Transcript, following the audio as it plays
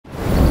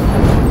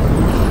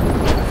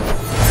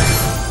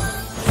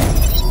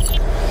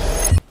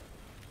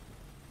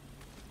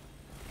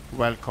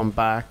welcome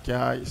back,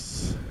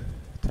 guys.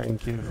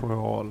 Thank you for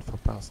all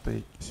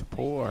fantastic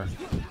support.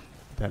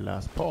 The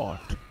last part.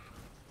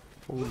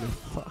 Holy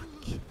fuck.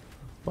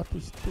 What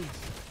is this?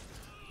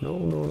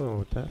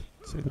 No,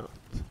 that's it not.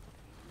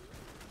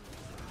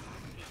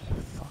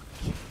 Fuck.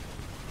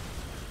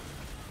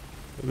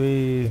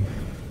 We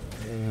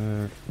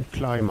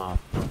climb up,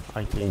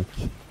 I think.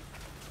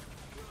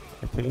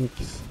 I think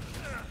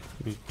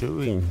we're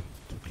doing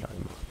to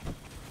climb up.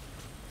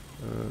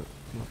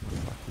 What the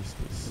fuck is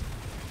this?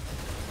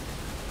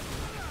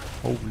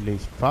 Holy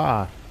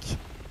fuck!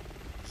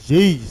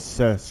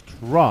 Jesus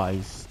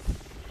Christ!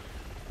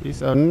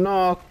 These are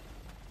not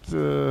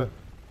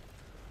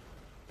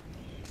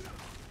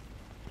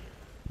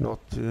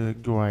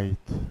great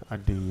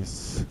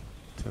ideas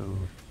to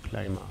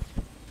climb up.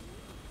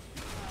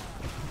 What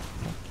the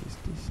fuck is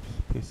this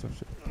piece of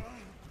shit?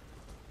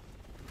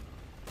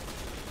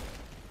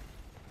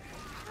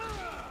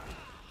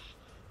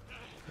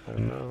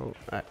 No,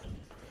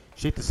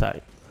 shit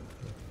aside.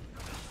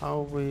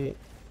 How we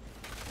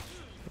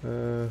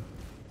what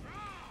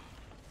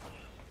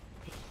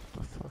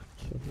the fuck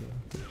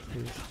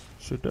we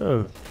should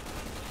do?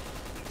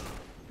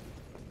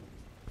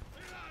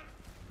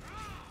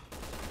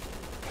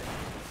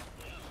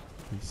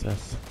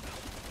 Jesus.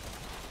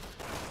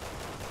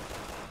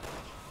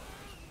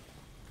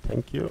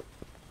 Thank you.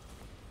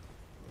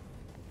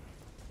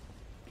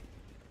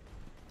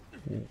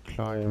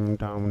 Climb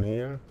down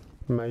here,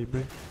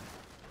 maybe.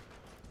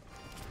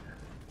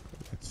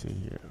 Let's see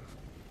here.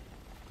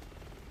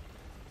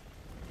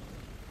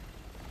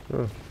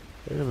 Oh,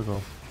 here we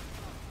go.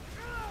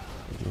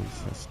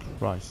 Jesus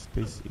Christ,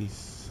 this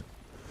is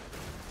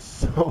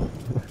so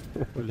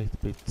a little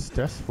bit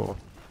stressful.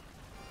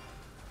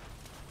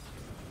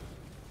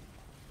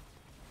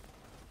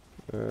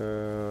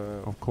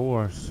 Of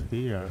course,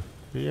 here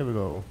we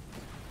go.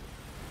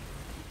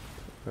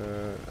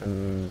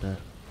 And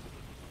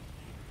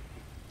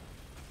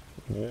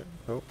yeah,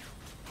 oh.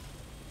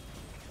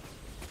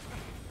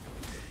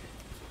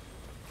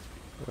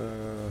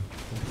 Oh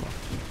fuck.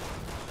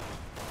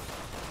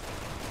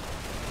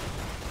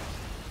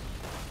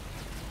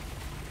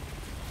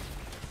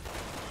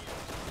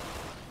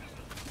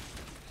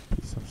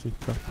 Piece of shit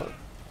crap.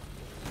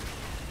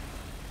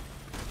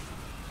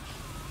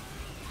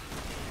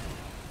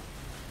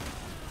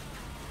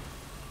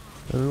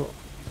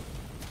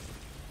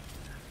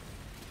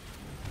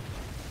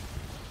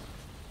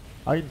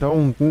 I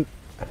don't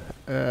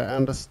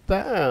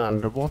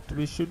understand what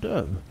we should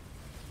do.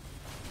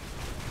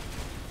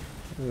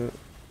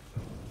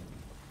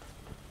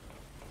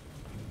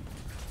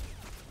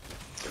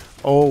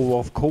 Oh,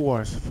 of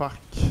course, fuck.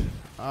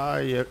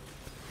 I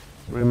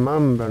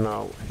remember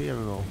now. Here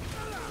we go.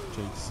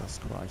 Jesus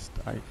Christ,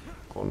 I'm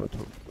gonna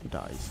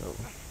die, so...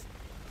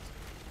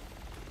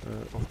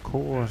 of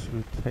course,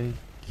 we take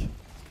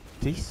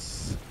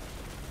this.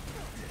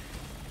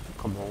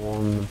 Come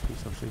on,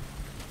 piece of shit.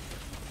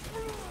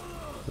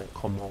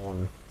 Come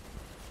on.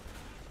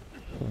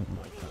 Oh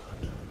my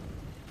god.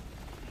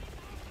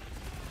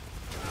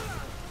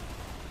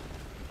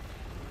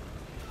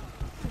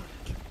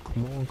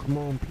 Come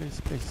on,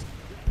 please.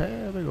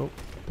 There we go.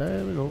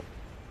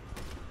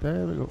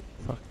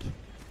 Fuck.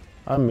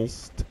 I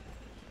missed.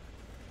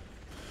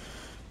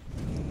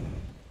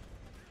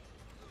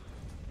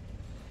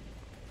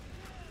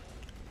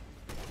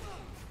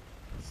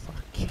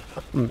 Fuck. I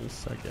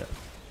miss again.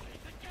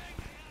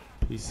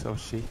 Piece of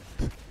shit.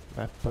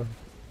 Weapon.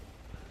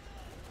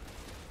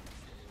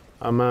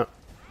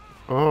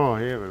 Oh,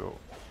 here we go.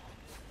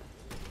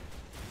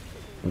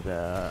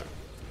 There.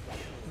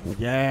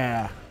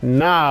 Yeah,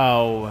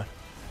 now.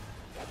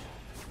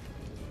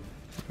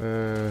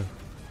 This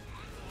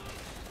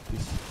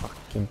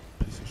fucking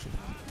piece of shit.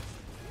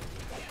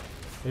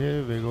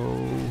 Here we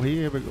go.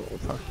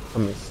 Fuck, I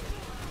missed.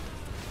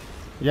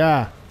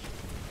 Yeah.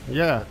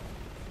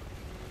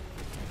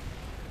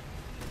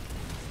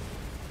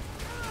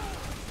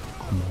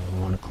 Come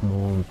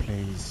on,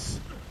 please.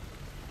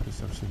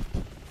 Piece of shit.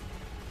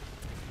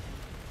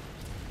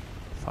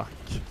 Fuck.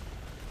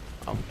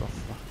 Out of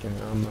fucking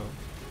ammo.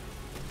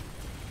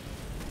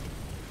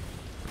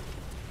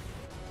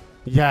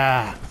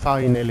 Yeah,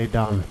 finally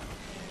done.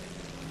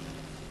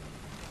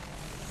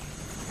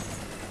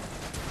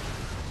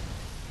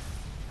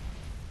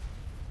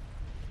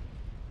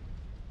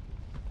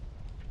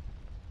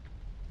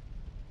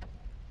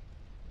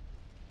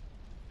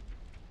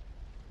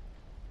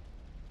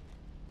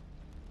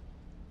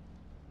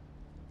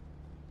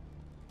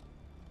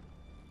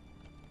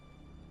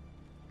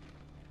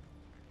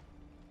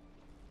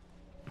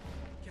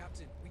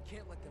 Captain, we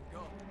can't let them go.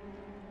 Our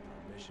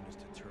mission is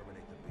to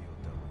terminate the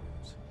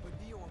BOWs. But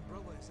Neo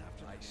Umbrella is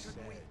after them. I said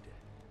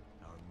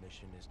our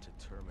mission is to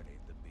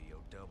terminate the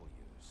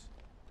BOWs.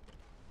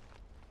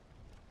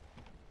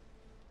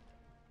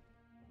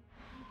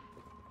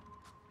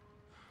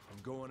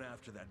 I'm going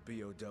after that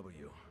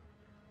BOW.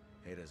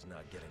 Ada's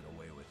not getting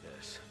away with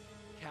this.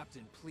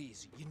 Captain,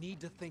 please, you need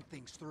to think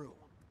things through.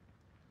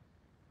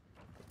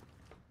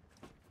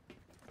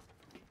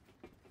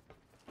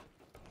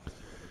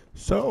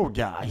 So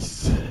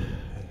guys,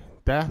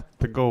 that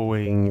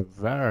going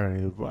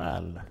very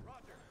well.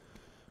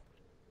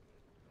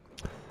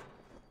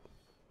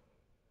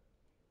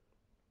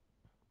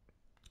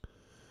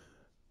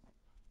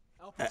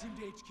 Alpha team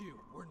to HQ.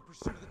 We're in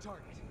pursuit of the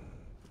target.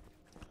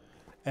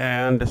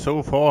 And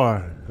so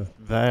far,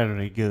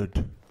 very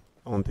good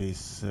on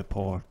this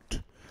part.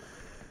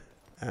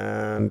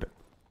 And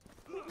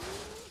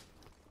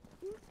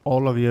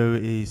all of you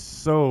is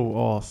so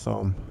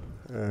awesome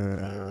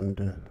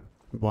and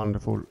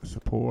wonderful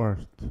support.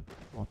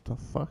 What the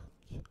fuck?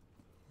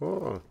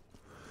 Oh.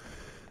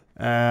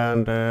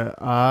 And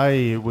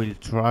I will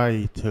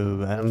try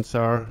to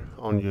answer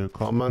on your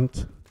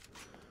comment.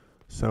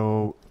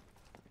 So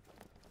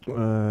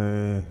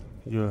you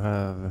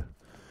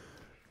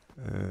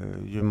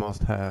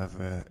must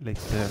have a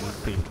little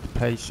bit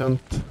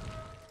patient.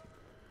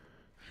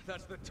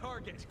 That's the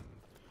target.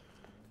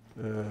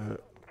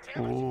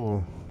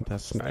 Oh, the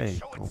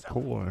snake, of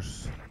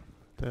course.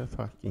 The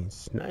fucking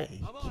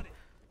snake. I'm on it.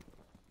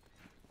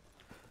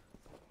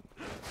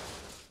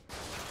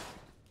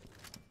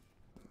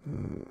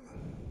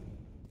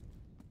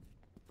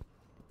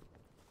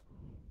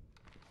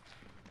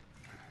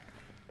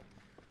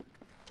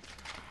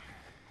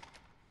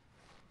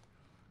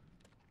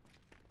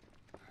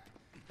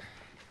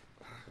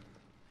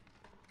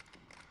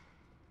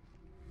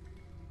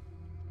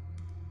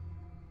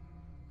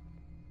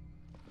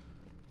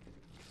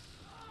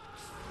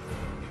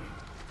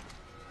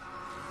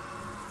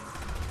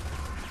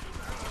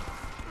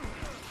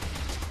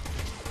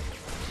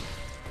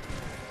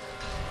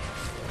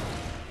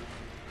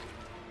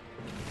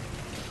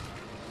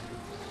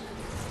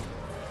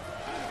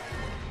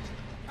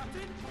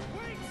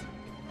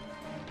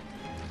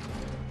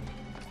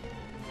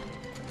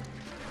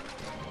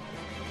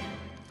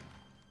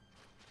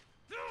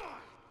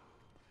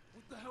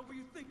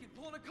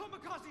 Pulling a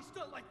kamikaze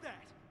stunt like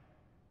that!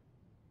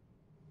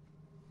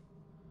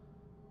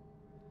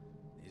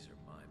 These are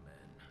my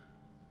men.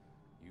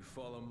 You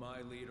follow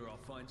my lead or I'll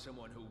find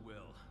someone who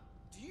will.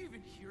 Do you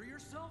even hear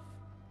yourself?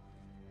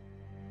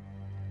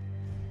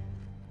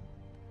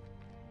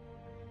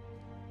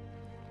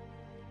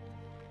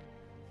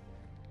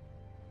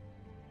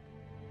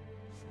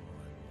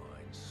 Fine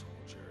line,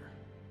 soldier.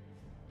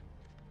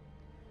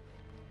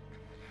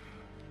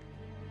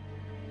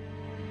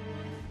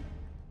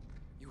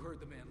 You heard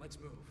the man. Let's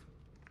move.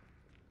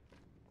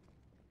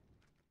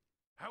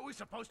 How are we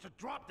supposed to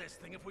drop this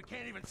thing if we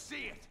can't even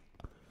see it?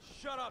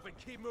 Shut up and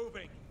keep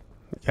moving.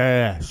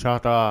 Yeah,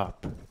 shut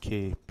up.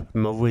 Keep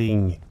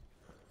moving.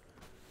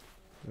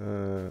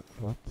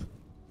 What?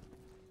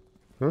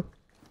 Huh?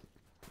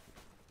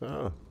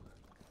 Oh.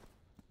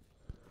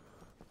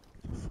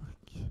 The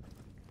fuck?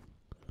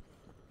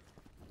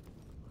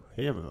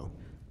 Here we go.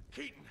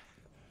 Keaton,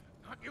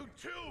 not you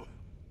too!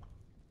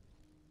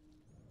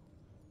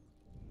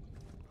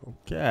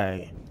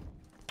 Okay.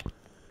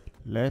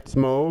 Let's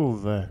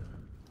move.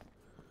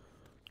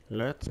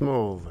 Let's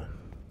move.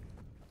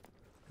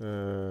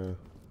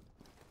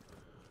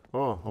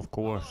 Oh, of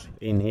course,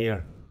 in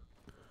here.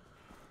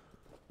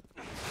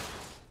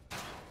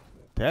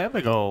 There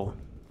we go.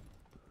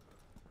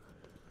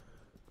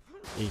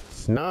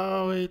 It's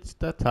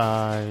the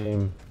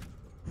time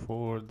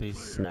for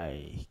this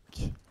snake.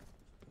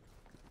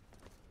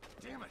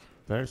 Damn it!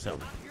 Very soon.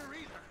 Not here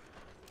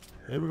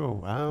either! Here we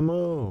go,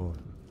 ammo.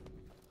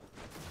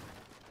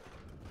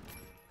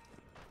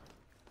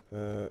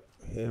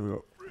 Here we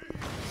go.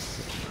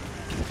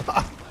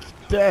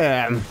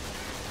 Damn!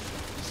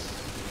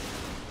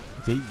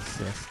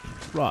 Jesus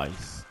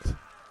Christ.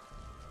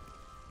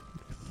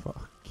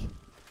 Fuck.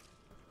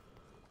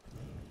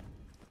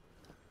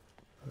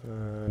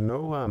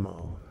 No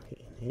ammo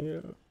in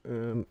here,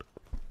 and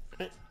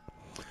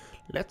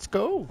let's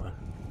go.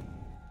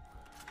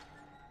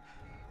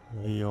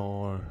 We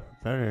are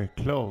very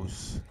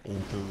close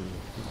into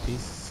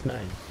this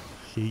snake.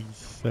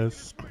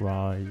 Jesus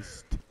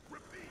Christ.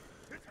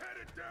 It's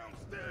headed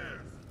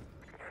downstairs!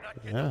 You're not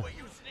getting away,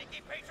 you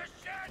sneaky piece of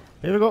shit!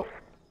 Here we go.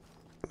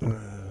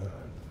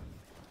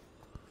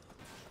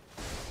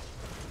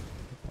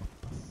 What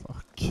the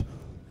fuck?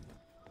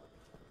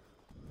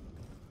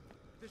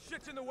 The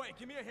shit's in the way.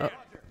 Give me a hand.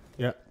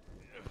 Yeah.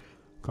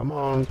 Come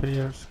on,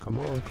 Piers. Come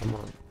on, come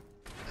on.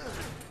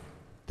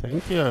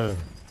 Thank you.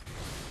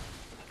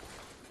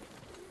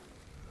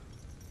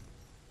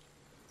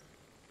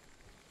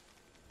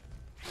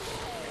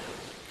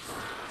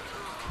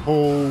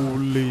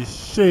 Holy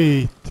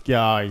shit,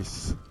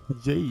 guys.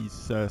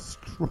 Jesus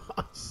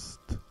Christ.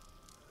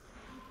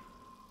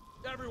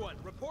 Everyone,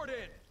 report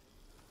in.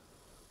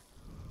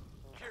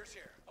 Piers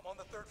here. I'm on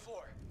the 3rd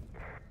floor.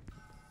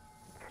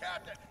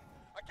 Captain!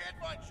 I can't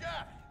find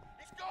Jeff!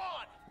 He's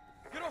gone!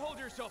 Get a hold of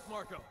yourself,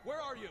 Marco.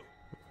 Where are you?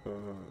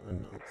 No.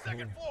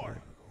 2nd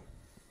floor!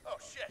 Oh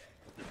shit!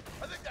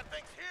 I think that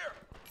thing's here!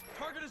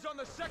 Target is on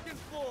the 2nd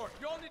floor.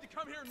 You all need to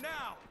come here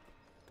now.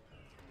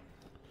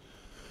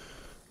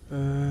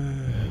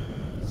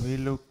 We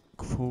look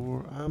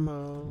for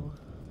ammo.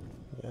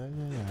 Yeah.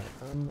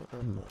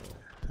 Ammo.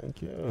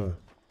 Thank you.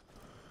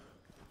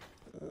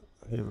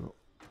 Here we go.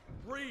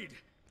 Read!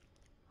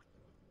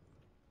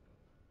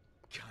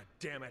 God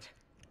damn it.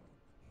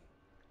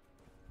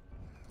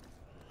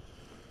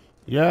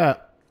 Yeah,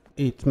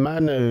 its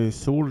many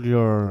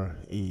soldier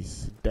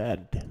is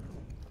dead.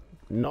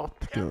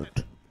 Not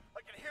good.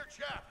 I can hear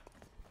chaff.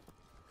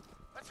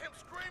 That's him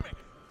screaming.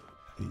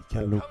 We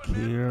can look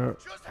here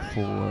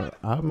for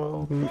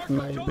ammo,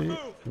 maybe.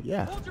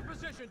 Yeah, Hold your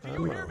position. Do you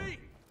ammo. hear me?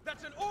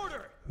 That's an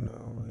order.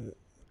 No,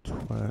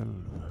 12.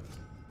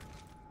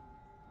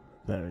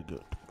 Very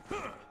good.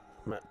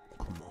 Man,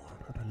 come on,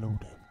 are they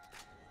loading?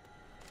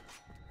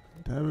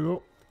 There we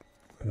go.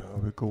 Now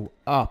we go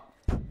up.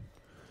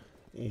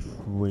 If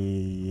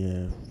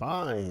we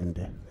find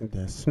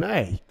the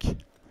snake.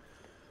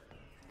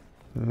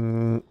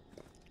 Yeah,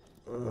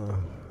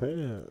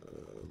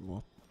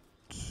 what?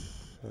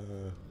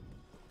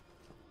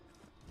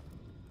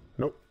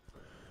 Nope.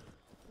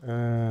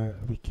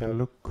 We can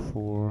look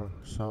for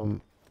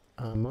some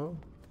ammo.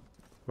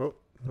 Oh,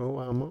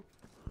 no ammo.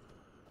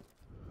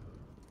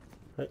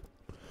 Hey.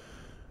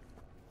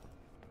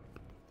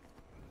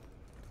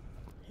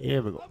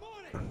 Here we go. I'm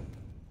on it.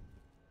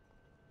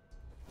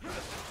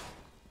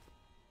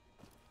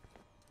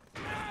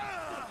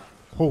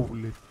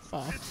 Holy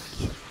fuck.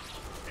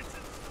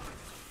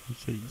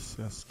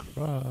 Jesus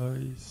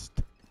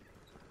Christ.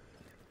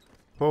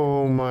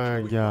 Oh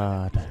my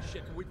god.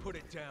 Shit, we put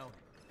it down.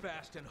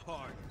 Fast and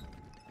hard.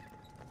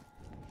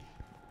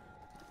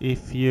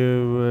 If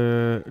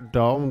you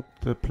don't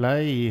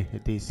play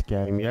this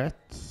game yet,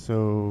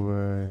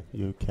 so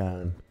you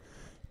can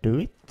do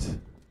it.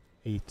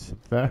 It's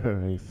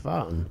very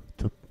fun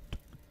to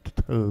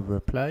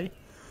play.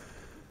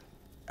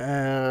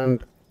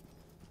 And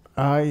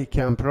I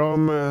can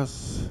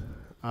promise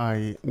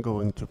I'm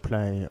going to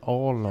play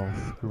all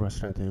of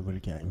Resident Evil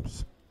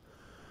games.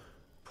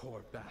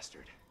 Poor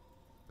bastard.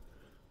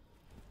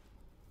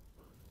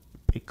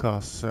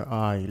 Because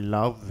I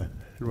love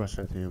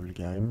Resident Evil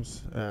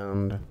games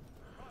and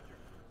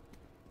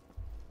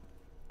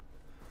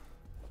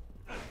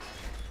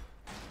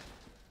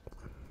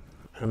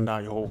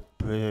I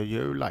hope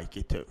you like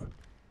it too.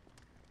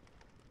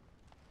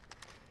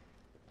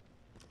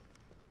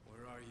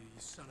 Where are you, you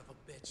son of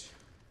a bitch?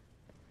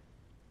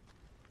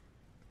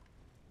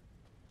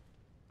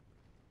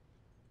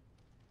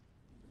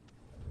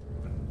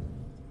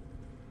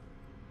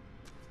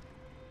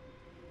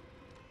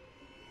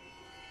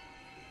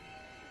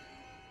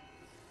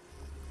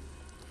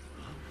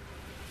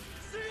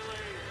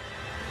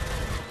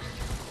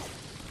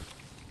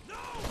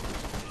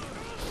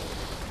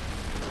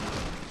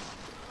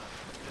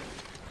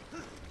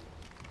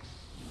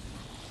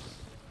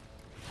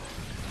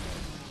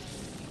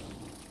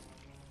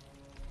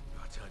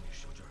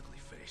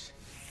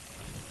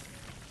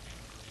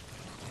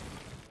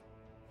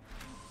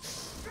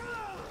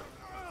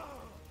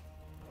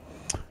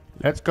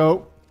 Let's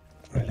go.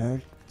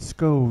 Let's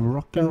go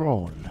rock and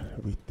roll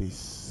with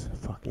this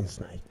fucking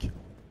snake. Here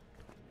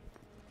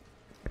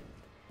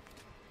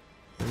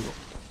we go.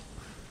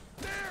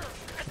 There!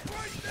 It's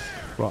right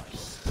there!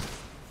 Christ.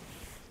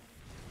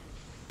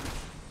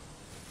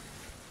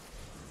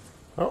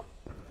 Oh,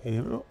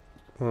 here we go.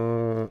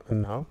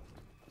 And now.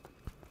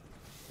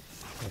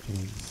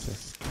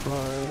 Jesus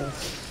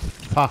Christ.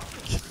 Fuck.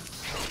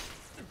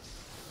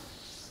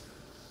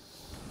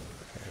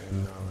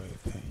 And now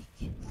we take.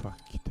 Fuck,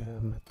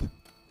 damn it.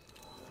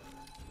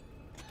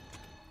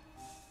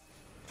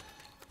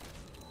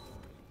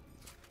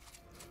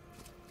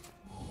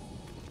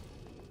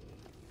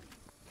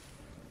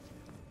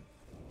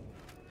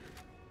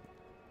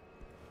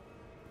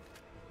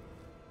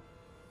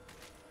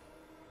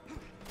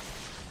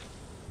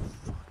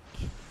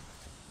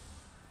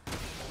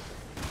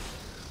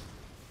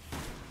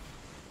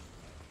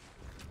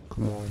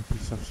 Come on,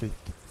 piece of shit.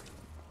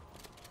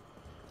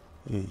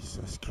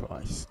 Jesus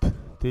Christ.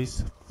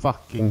 This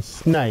fucking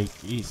snake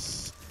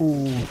is...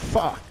 Oh,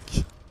 fuck.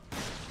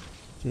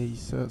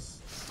 Jesus.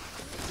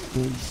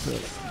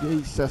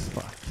 Jesus,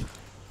 fuck.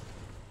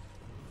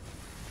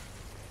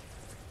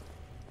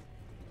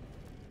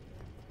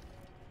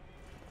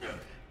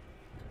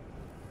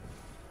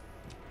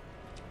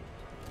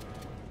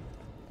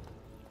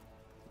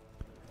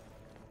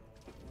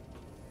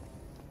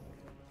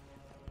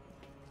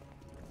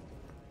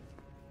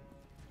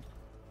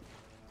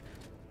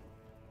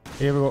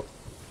 Here we go.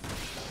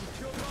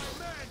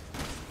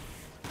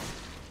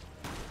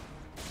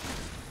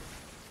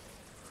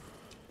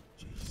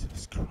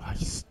 Jesus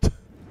Christ.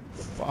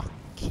 Fuck.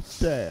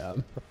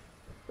 Damn.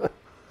 I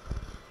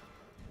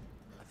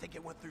think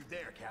it went through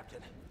there,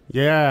 Captain.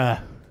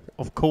 Yeah.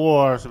 Of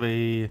course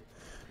we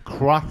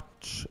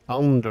crouch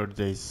under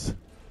this.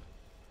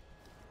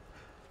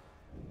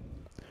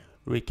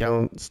 We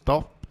can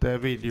stop the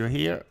video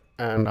here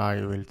and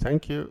I will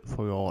thank you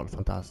for your all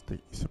fantastic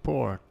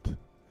support.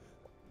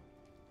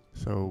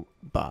 So,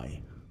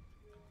 bye.